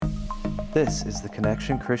This is the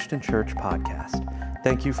Connection Christian Church podcast.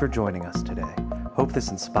 Thank you for joining us today. Hope this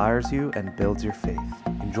inspires you and builds your faith.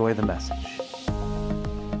 Enjoy the message.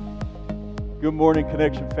 Good morning,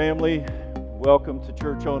 Connection family. Welcome to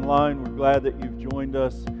Church Online. We're glad that you've joined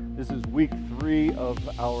us. This is week 3 of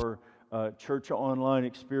our Church Online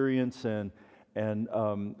experience and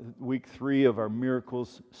week 3 of our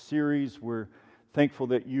Miracles series. We're thankful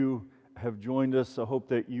that you have joined us. I hope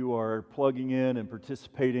that you are plugging in and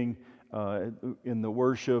participating in the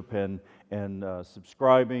worship and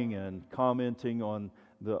subscribing and commenting on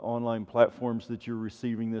the online platforms that you're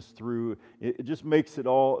receiving this through. It just makes it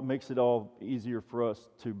all easier for us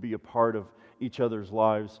to be a part of each other's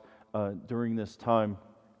lives during this time.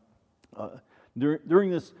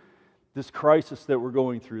 During this crisis that we're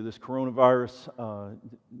going through, this coronavirus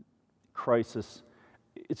crisis,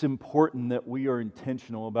 it's important that we are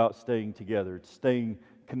intentional about staying together, staying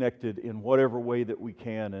connected in whatever way that we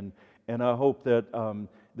can. And I hope that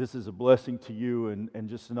this is a blessing to you and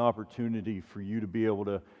just an opportunity for you to be able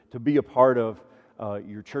to be a part of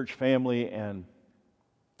your church family and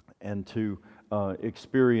to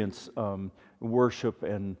experience worship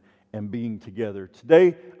and being together.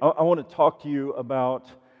 Today, I want to talk to you about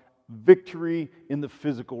victory in the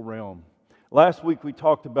physical realm. Last week, we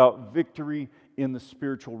talked about victory in the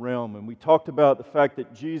spiritual realm, and we talked about the fact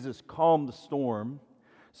that Jesus calmed the storm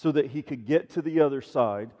so that he could get to the other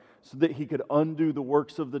side, so that he could undo the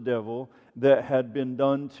works of the devil that had been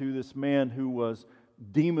done to this man who was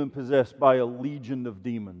demon-possessed by a legion of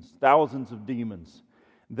demons, thousands of demons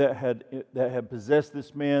that had possessed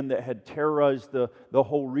this man, that had terrorized the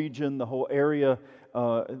whole region, the whole area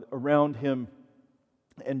around him.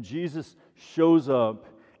 And Jesus shows up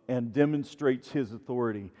and demonstrates his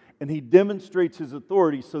authority. And he demonstrates his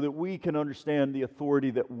authority so that we can understand the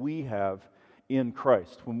authority that we have in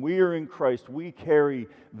Christ. When we are in Christ, we carry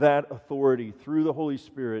that authority through the Holy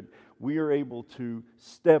Spirit. We are able to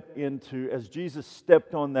step into, as Jesus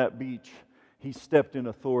stepped on that beach, he stepped in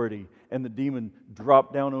authority, and the demon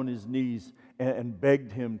dropped down on his knees and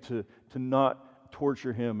begged him to not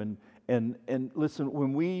torture him. And listen,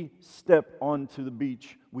 when we step onto the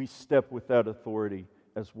beach, we step with that authority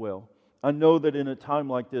as well. I know that in a time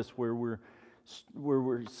like this where we're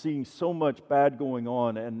seeing so much bad going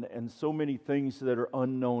on and so many things that are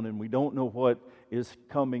unknown and we don't know what is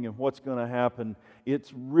coming and what's going to happen,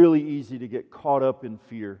 it's really easy to get caught up in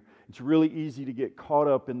fear. It's really easy to get caught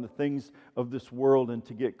up in the things of this world and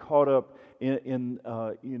to get caught up in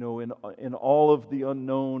all of the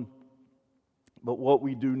unknown. But what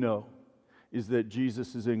we do know is that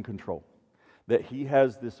Jesus is in control, that he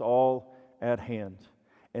has this all at hand.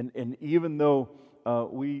 And even though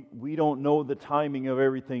we don't know the timing of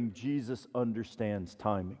everything, Jesus understands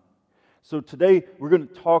timing. So today we're going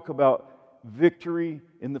to talk about victory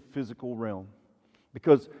in the physical realm,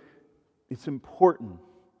 because it's important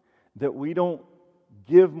that we don't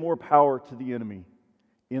give more power to the enemy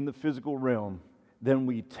in the physical realm than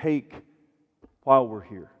we take while we're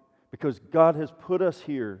here. Because God has put us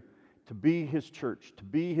here to be his church, to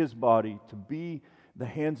be his body, to be the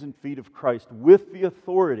hands and feet of Christ with the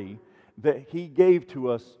authority that he gave to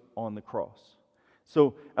us on the cross.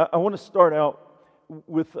 So I want to start out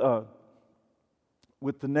with the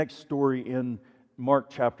next story in Mark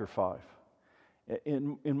chapter 5.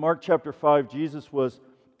 In Mark chapter 5, Jesus was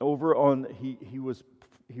over on, he was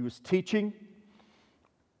teaching.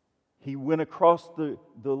 He went across the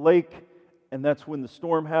lake, and that's when the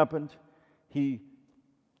storm happened. He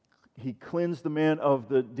cleansed the man of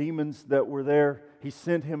the demons that were there. He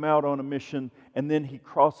sent him out on a mission, and then he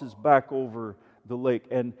crosses back over the lake.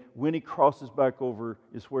 And when he crosses back over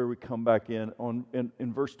is where we come back in.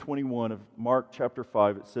 In verse 21 of Mark chapter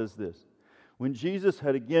 5, it says this: When Jesus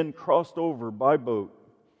had again crossed over by boat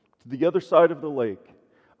to the other side of the lake,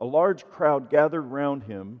 a large crowd gathered round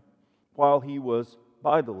him while he was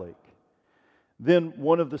by the lake. Then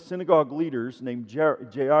one of the synagogue leaders named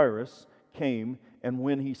Jairus came, and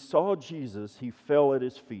when he saw Jesus, he fell at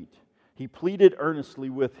his feet. He pleaded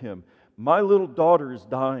earnestly with him, "My little daughter is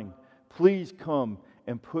dying. Please come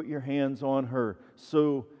and put your hands on her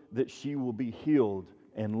so that she will be healed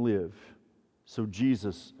and live." So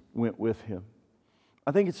Jesus went with him.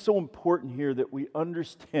 I think it's so important here that we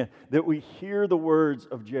understand, that we hear the words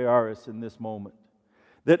of Jairus in this moment.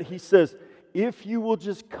 That he says, if you will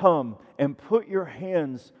just come and put your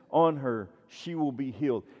hands on her, she will be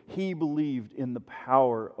healed. He believed in the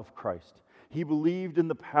power of Christ. He believed in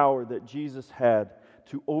the power that Jesus had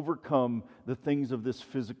to overcome the things of this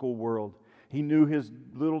physical world. He knew his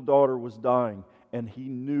little daughter was dying, and he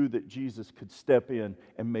knew that Jesus could step in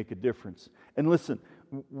and make a difference. And listen,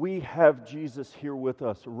 we have Jesus here with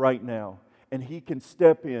us right now, and He can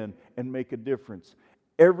step in and make a difference.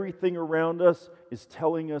 Everything around us is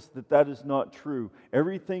telling us that that is not true.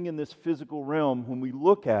 Everything in this physical realm, when we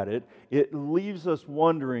look at it, it leaves us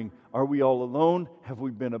wondering, are we all alone? Have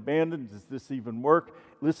we been abandoned? Does this even work?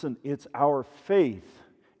 Listen, it's our faith.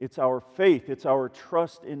 It's our faith. It's our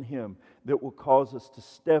trust in Him that will cause us to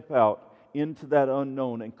step out into that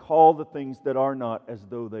unknown and call the things that are not as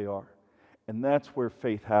though they are. And that's where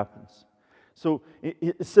faith happens. So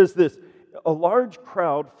it says this, a large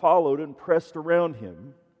crowd followed and pressed around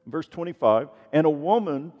Him. Verse 25, and a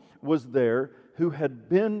woman was there who had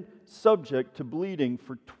been subject to bleeding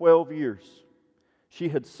for 12 years. She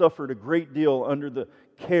had suffered a great deal under the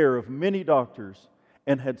care of many doctors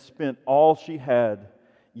and had spent all she had,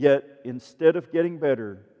 yet instead of getting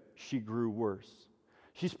better, she grew worse.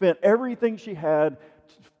 She spent everything she had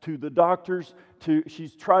to the doctors.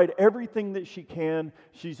 She's tried everything that she can.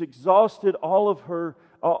 She's exhausted all of her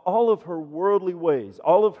worldly ways,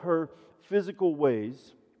 all of her physical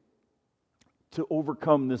ways to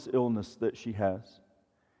overcome this illness that she has.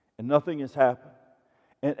 And nothing has happened.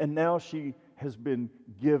 And now she has been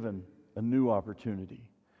given a new opportunity,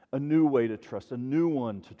 a new way to trust, a new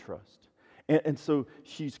one to trust. And so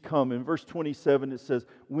she's come. In verse 27 it says,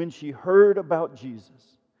 when she heard about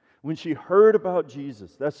Jesus,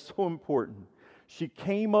 that's so important, she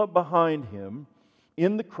came up behind Him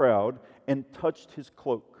in the crowd and touched His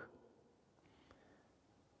cloak.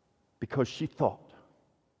 Because she thought,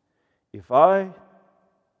 if I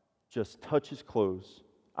just touch His clothes,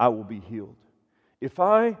 I will be healed. If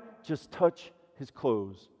I just touch His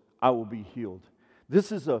clothes, I will be healed.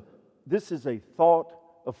 This is a thought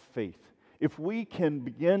of faith. If we can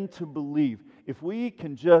begin to believe, if we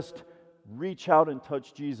can just reach out and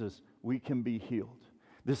touch Jesus, we can be healed.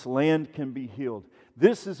 This land can be healed.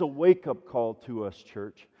 This is a wake-up call to us,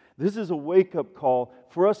 church. This is a wake-up call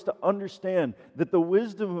for us to understand that the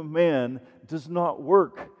wisdom of man does not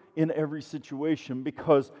work in every situation,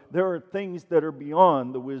 because there are things that are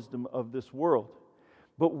beyond the wisdom of this world.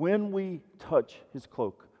 But when we touch His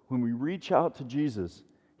cloak, when we reach out to Jesus,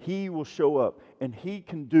 He will show up, and He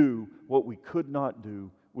can do what we could not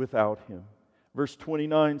do without Him. Verse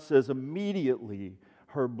 29 says, immediately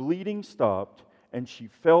her bleeding stopped, and she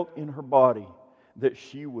felt in her body that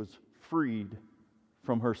she was freed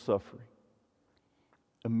from her suffering.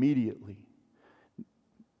 Immediately.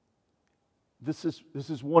 This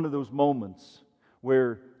is one of those moments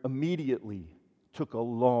where immediately took a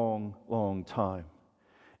long, long time.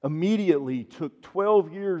 Immediately took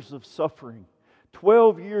 12 years of suffering,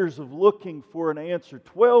 12 years of looking for an answer,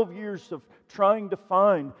 12 years of trying to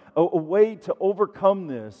find a way to overcome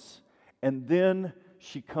this, and then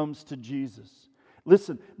she comes to Jesus.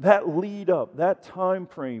 Listen, that lead up, that time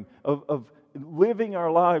frame of living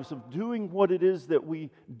our lives, of doing what it is that we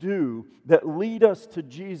do that lead us to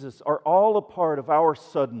Jesus, are all a part of our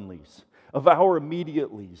suddenlies, of our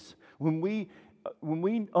immediatelys. When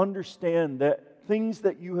we understand that things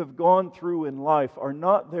that you have gone through in life are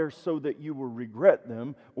not there so that you will regret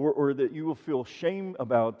them, or that you will feel shame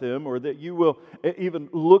about them, or that you will even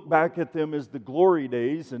look back at them as the glory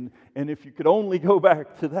days, and if you could only go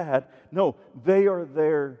back to that. No, they are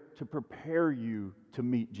there to prepare you to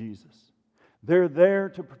meet Jesus. They're there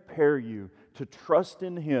to prepare you to trust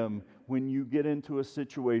in Him when you get into a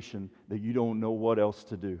situation that you don't know what else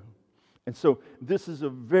to do. And so this is a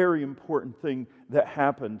very important thing that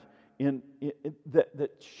happened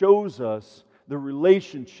that shows us the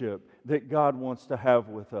relationship that God wants to have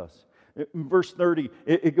with us. In verse 30,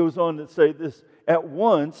 it goes on to say this, at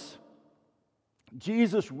once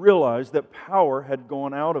Jesus realized that power had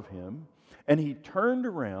gone out of Him, and He turned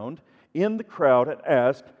around in the crowd and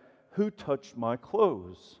asked, who touched my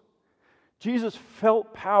clothes? Jesus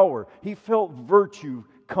felt power. He felt virtue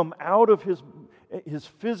come out of his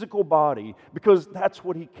physical body, because that's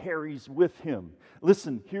what He carries with Him.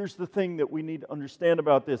 Listen, here's the thing that we need to understand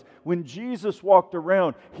about this. When Jesus walked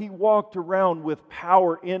around, He walked around with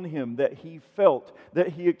power in Him that He felt, that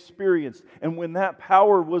He experienced. And when that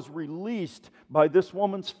power was released by this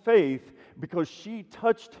woman's faith, because she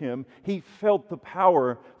touched Him, He felt the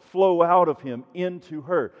power flow out of Him into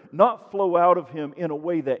her. Not flow out of Him in a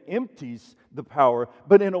way that empties the power,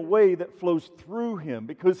 but in a way that flows through Him,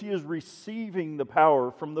 because He is receiving the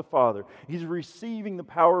power from the Father. He's receiving the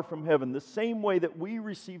power from heaven, the same way that we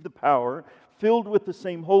receive the power, filled with the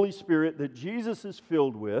same Holy Spirit that Jesus is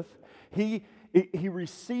filled with. He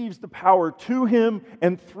receives the power to Him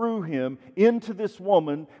and through Him into this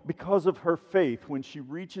woman because of her faith when she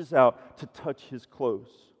reaches out to touch His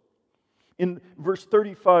clothes. In verse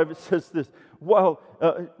 35 it says this,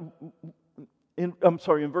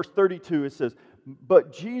 In verse 32 it says,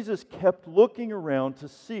 "But Jesus kept looking around to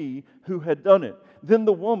see who had done it. Then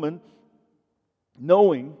the woman,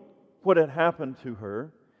 knowing what had happened to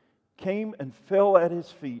her, came and fell at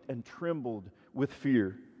his feet and trembled with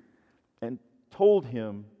fear and told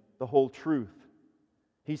him the whole truth.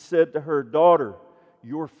 He said to her, 'Daughter,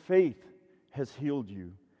 your faith has healed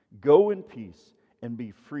you. Go in peace and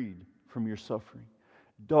be freed from your suffering.'"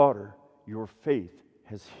 Daughter, your faith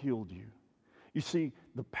has healed you. You see,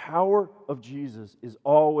 the power of Jesus is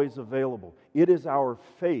always available. It is our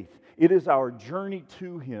faith. It is our journey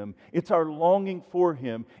to Him. It's our longing for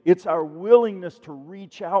Him. It's our willingness to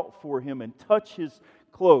reach out for Him and touch His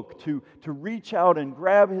cloak, to reach out and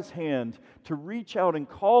grab His hand, to reach out and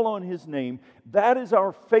call on His name. That is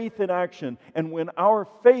our faith in action. And when our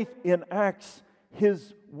faith enacts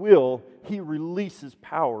His will, He releases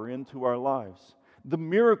power into our lives. The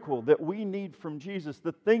miracle that we need from Jesus,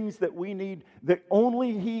 the things that we need that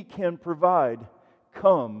only He can provide,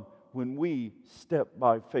 come when we step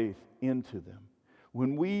by faith into them.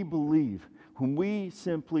 When we believe, when we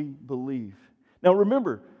simply believe. Now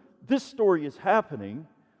remember, this story is happening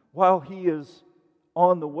while he is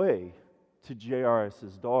on the way to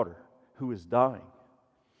Jairus' daughter, who is dying.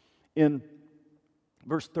 In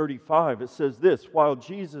verse 35, it says this, "While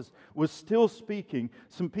Jesus was still speaking,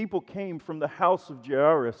 some people came from the house of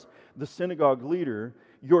Jairus, the synagogue leader.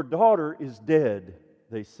 'Your daughter is dead,'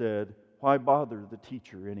 they said. 'Why bother the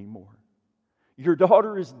teacher anymore?'" Your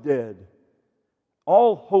daughter is dead.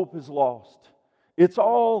 All hope is lost. It's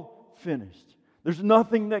all finished. There's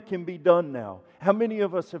nothing that can be done now. How many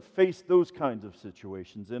of us have faced those kinds of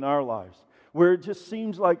situations in our lives where it just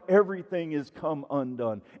seems like everything has come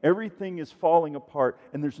undone, everything is falling apart,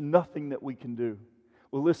 and there's nothing that we can do?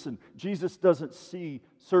 Well, listen, Jesus doesn't see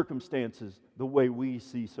circumstances the way we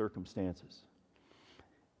see circumstances.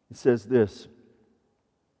 It says this,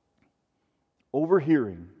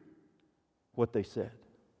 overhearing what they said,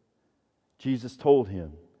 Jesus told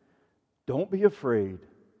him, "Don't be afraid,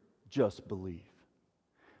 just believe."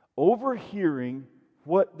 Overhearing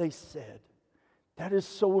what they said. That is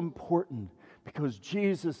so important because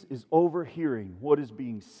Jesus is overhearing what is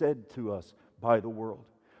being said to us by the world.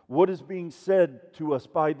 What is being said to us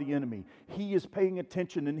by the enemy. He is paying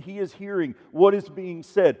attention and he is hearing what is being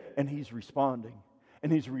said and he's responding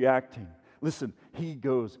and he's reacting. Listen, he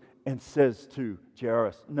goes and says to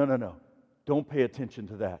Jairus, no, don't pay attention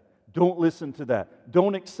to that. Don't listen to that.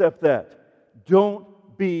 Don't accept that. Don't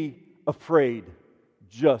be afraid.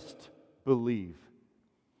 Just believe.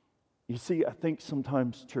 You see, I think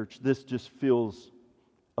sometimes, church, this just feels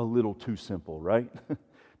a little too simple, right?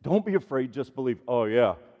 Don't be afraid, just believe. Oh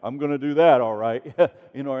yeah, I'm going to do that, all right.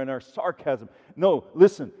 In our sarcasm. No,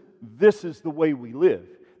 listen, this is the way we live.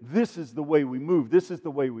 This is the way we move. This is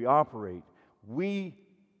the way we operate. We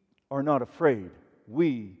are not afraid.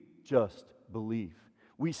 We just believe.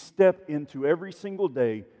 We step into every single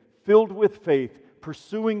day filled with faith,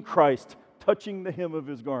 pursuing Christ, touching the hem of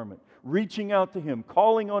His garment, reaching out to Him,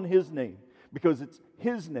 calling on His name, because it's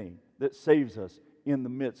His name that saves us in the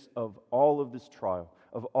midst of all of this trial,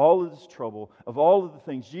 of all of this trouble, of all of the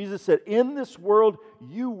things. Jesus said, "In this world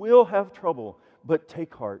you will have trouble, but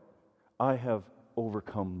take heart, I have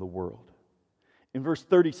overcome the world." In verse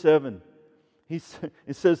 37,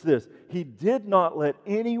 it says this, "He did not let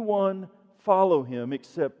anyone follow Him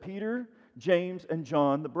except Peter, James, and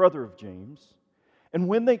John, the brother of James. And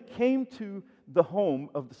when they came to the home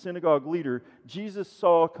of the synagogue leader, Jesus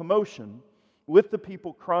saw a commotion with the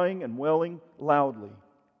people crying and wailing loudly.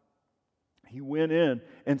 He went in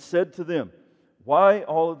and said to them, 'Why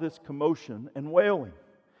all of this commotion and wailing?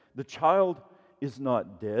 The child is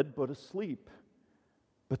not dead, but asleep.'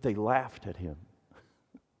 But they laughed at Him."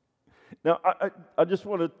 Now, I just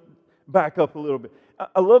want to back up a little bit.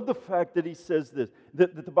 I love the fact that he says this,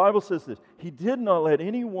 that the Bible says this. He did not let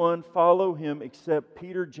anyone follow Him except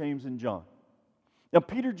Peter, James, and John. Now,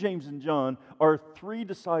 Peter, James, and John are three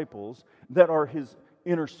disciples that are His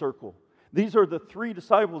inner circle. These are the three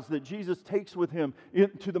disciples that Jesus takes with Him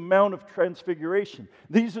to the Mount of Transfiguration.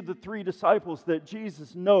 These are the three disciples that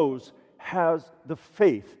Jesus knows has the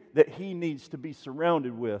faith that He needs to be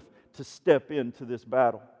surrounded with to step into this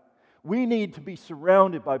battle. We need to be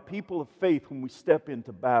surrounded by people of faith when we step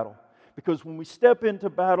into battle. Because when we step into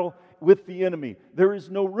battle with the enemy, there is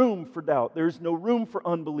no room for doubt. There is no room for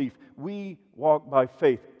unbelief. We walk by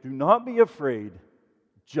faith. Do not be afraid,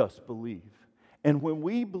 just believe. And when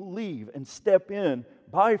we believe and step in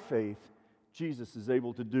by faith, Jesus is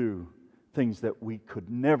able to do things that we could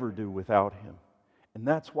never do without Him. And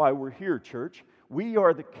that's why we're here, church. We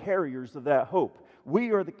are the carriers of that hope.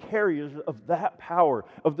 We are the carriers of that power,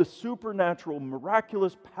 of the supernatural,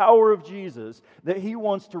 miraculous power of Jesus that He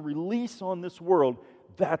wants to release on this world.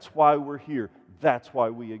 That's why we're here. That's why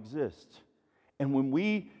we exist. And when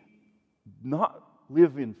we not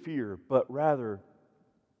live in fear, but rather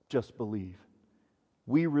just believe,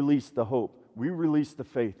 we release the hope, we release the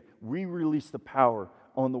faith, we release the power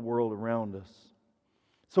on the world around us.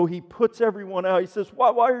 So He puts everyone out. He says,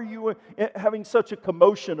 why are you having such a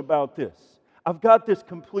commotion about this? I've got this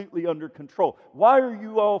completely under control. Why are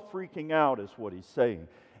you all freaking out, is what He's saying.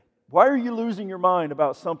 Why are you losing your mind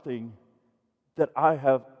about something that I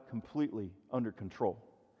have completely under control?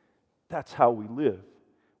 That's how we live.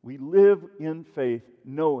 We live in faith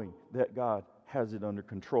knowing that God has it under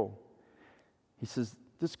control. He says,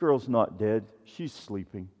 this girl's not dead. She's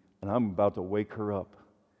sleeping, and I'm about to wake her up.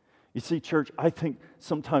 You see, church, I think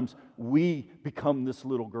sometimes we become this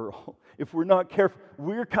little girl. If we're not careful,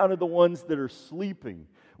 we're kind of the ones that are sleeping.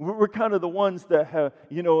 We're kind of the ones that have,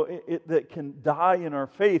 that can die in our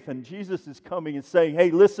faith. And Jesus is coming and saying,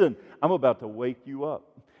 hey, listen, I'm about to wake you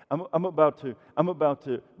up. I'm about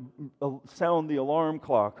to sound the alarm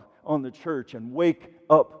clock on the church and wake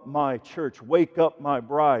up my church, wake up my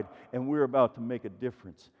bride, and we're about to make a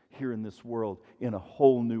difference here in this world in a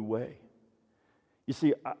whole new way. You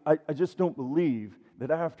see, I just don't believe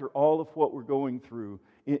that after all of what we're going through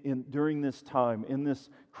during this time, in this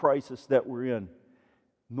crisis that we're in,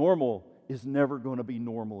 normal is never going to be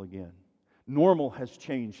normal again. Normal has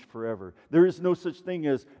changed forever. There is no such thing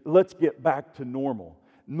as, let's get back to normal.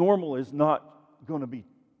 Normal is not going to be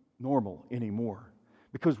normal anymore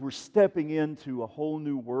because we're stepping into a whole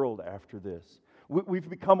new world after this. We've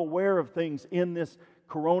become aware of things in this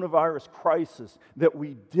coronavirus crisis that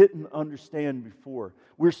we didn't understand before.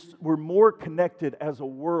 We're more connected as a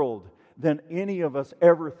world than any of us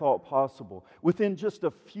ever thought possible. Within just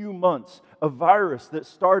a few months, a virus that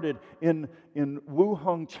started in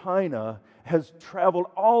Wuhan, China, has traveled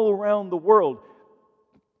all around the world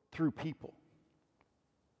through people,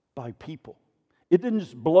 by people. It didn't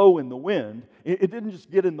just blow in the wind. It didn't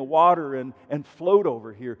just get in the water and float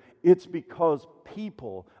over here. It's because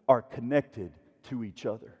people are connected to each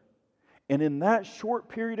other. And in that short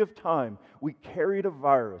period of time, we carried a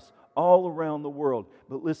virus all around the world.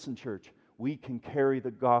 But listen, church, we can carry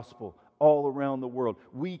the gospel all around the world.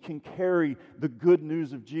 We can carry the good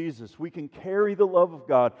news of Jesus. We can carry the love of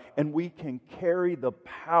God, and we can carry the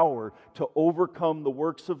power to overcome the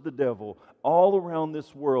works of the devil all around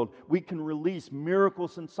this world. We can release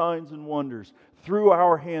miracles and signs and wonders through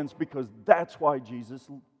our hands because that's why Jesus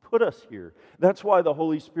put us here. That's why the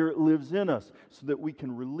Holy Spirit lives in us, so that we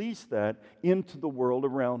can release that into the world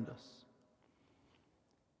around us.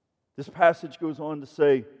 This passage goes on to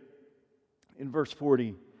say in verse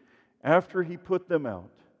 40, after He put them out,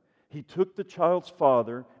 He took the child's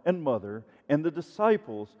father and mother and the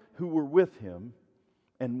disciples who were with Him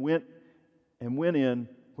and went in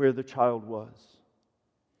where the child was.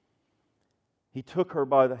 He took her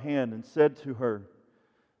by the hand and said to her,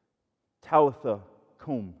 Talitha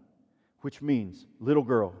cum, which means, little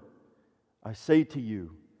girl, I say to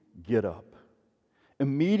you, get up.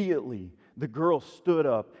 Immediately, the girl stood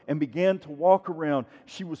up and began to walk around.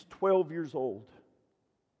 She was 12 years old.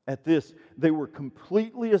 At this, they were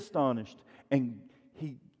completely astonished, and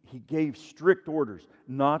he gave strict orders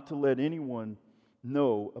not to let anyone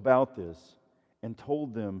know about this, and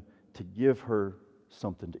told them to give her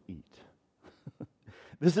something to eat.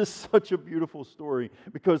 This is such a beautiful story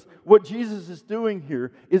because what Jesus is doing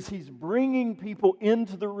here is He's bringing people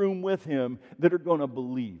into the room with Him that are going to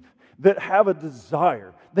believe, that have a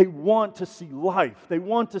desire. They want to see life. They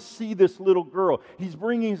want to see this little girl. He's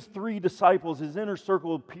bringing His 3 disciples, His inner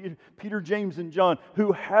circle of Peter, James, and John,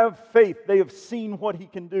 who have faith. They have seen what He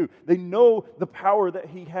can do. They know the power that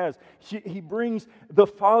He has. He brings the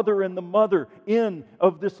father and the mother in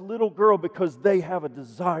of this little girl because they have a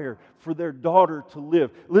desire for their daughter to live.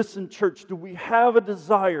 Listen, church, do we have a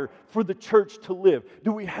desire for the church to live?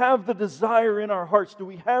 Do we have the desire in our hearts? Do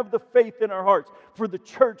we have the faith in our hearts for the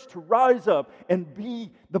church to rise up and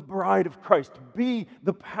be the bride of Christ, to be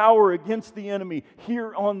the power against the enemy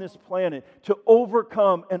here on this planet, to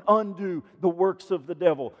overcome and undo the works of the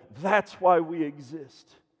devil? That's why we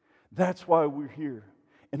exist. That's why we're here.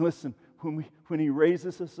 And listen, when He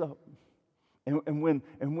raises us up, and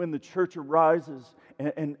when the church arises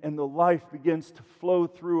and the life begins to flow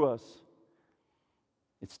through us,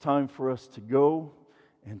 it's time for us to go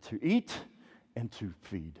and to eat and to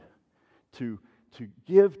feed, to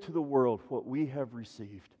give to the world what we have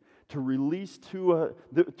received, to release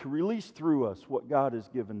through us what God has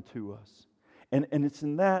given to us. And it's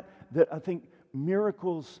in that I think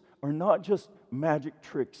miracles are not just magic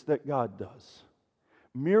tricks that God does.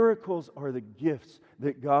 Miracles are the gifts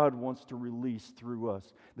that God wants to release through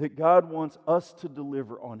us, that God wants us to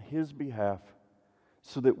deliver on His behalf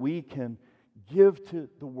so that we can give to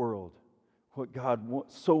the world what God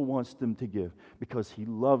so wants them to give, because He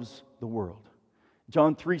loves the world.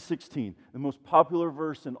 John 3:16, the most popular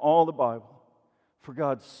verse in all the Bible. For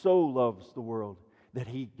God so loves the world that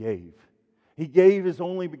He gave. He gave His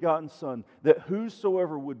only begotten Son, that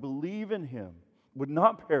whosoever would believe in Him would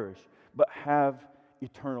not perish, but have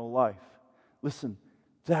eternal life. Listen,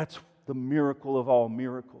 that's the miracle of all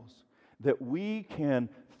miracles. That we can,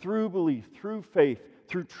 through belief, through faith,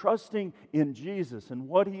 through trusting in Jesus and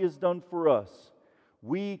what He has done for us,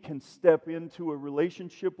 we can step into a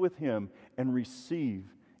relationship with Him and receive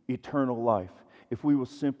eternal life. If we will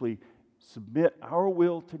simply submit our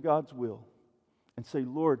will to God's will and say,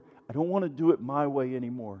 Lord, I don't want to do it my way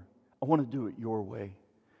anymore. I want to do it your way.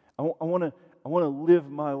 I want to live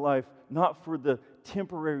my life not for the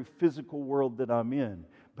temporary physical world that I'm in,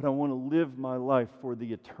 but I want to live my life for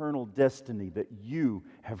the eternal destiny that you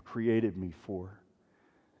have created me for.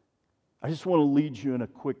 I just want to lead you in a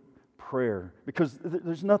quick prayer, because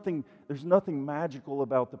there's nothing magical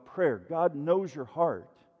about the prayer. God knows your heart.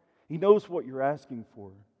 He knows what you're asking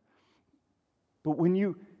for. But when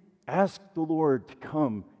you ask the Lord to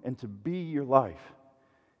come and to be your life,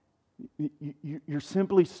 you're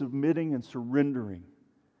simply submitting and surrendering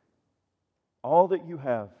all that you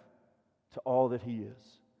have to all that He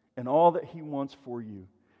is and all that He wants for you.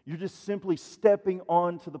 You're just simply stepping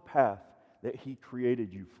onto the path that He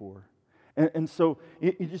created you for. And so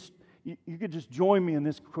you could just join me in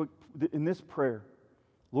this prayer.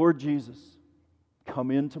 Lord Jesus, come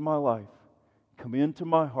into my life, come into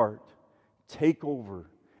my heart, take over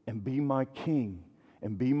and be my King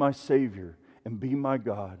and be my Savior and be my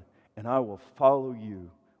God, and I will follow you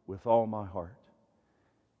with all my heart.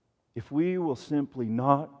 If we will simply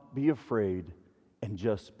not be afraid and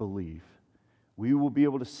just believe, we will be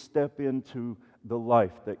able to step into the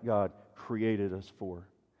life that God created us for.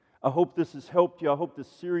 I hope this has helped you. I hope this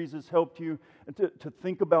series has helped you to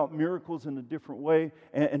think about miracles in a different way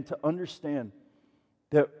and to understand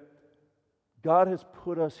that God has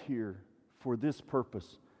put us here for this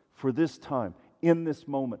purpose, for this time, in this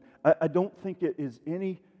moment. I don't think it is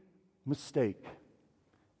any mistake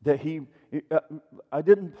that I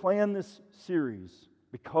didn't plan this series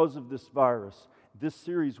because of this virus. This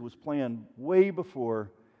series was planned way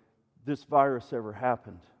before this virus ever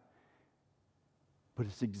happened. But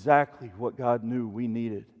it's exactly what God knew we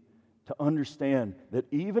needed to understand that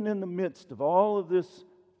even in the midst of all of this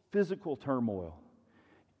physical turmoil,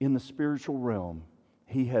 in the spiritual realm,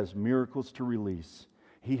 He has miracles to release.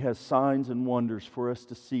 He has signs and wonders for us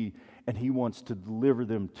to see, and He wants to deliver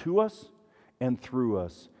them to us and through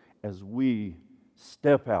us as we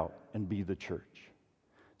step out and be the church.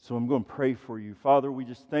 So I'm going to pray for you. Father, we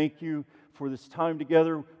just thank you for this time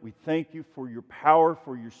together. We thank you for your power,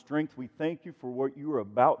 for your strength. We thank you for what you are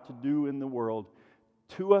about to do in the world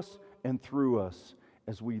to us and through us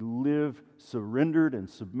as we live surrendered and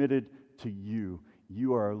submitted to you.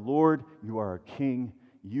 You are our Lord, you are our King,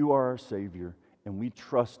 you are our Savior, and we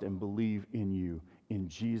trust and believe in you. In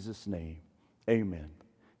Jesus' name, amen.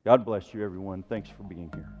 God bless you, everyone. Thanks for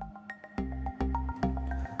being here.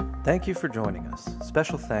 Thank you for joining us.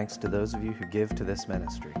 Special thanks to those of you who give to this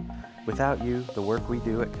ministry. Without you, the work we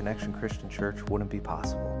do at Connection Christian Church wouldn't be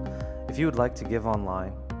possible. If you would like to give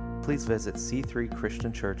online, please visit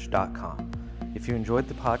c3christianchurch.com. If you enjoyed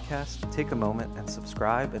the podcast, take a moment and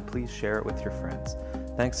subscribe, and please share it with your friends.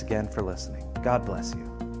 Thanks again for listening. God bless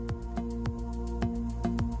you.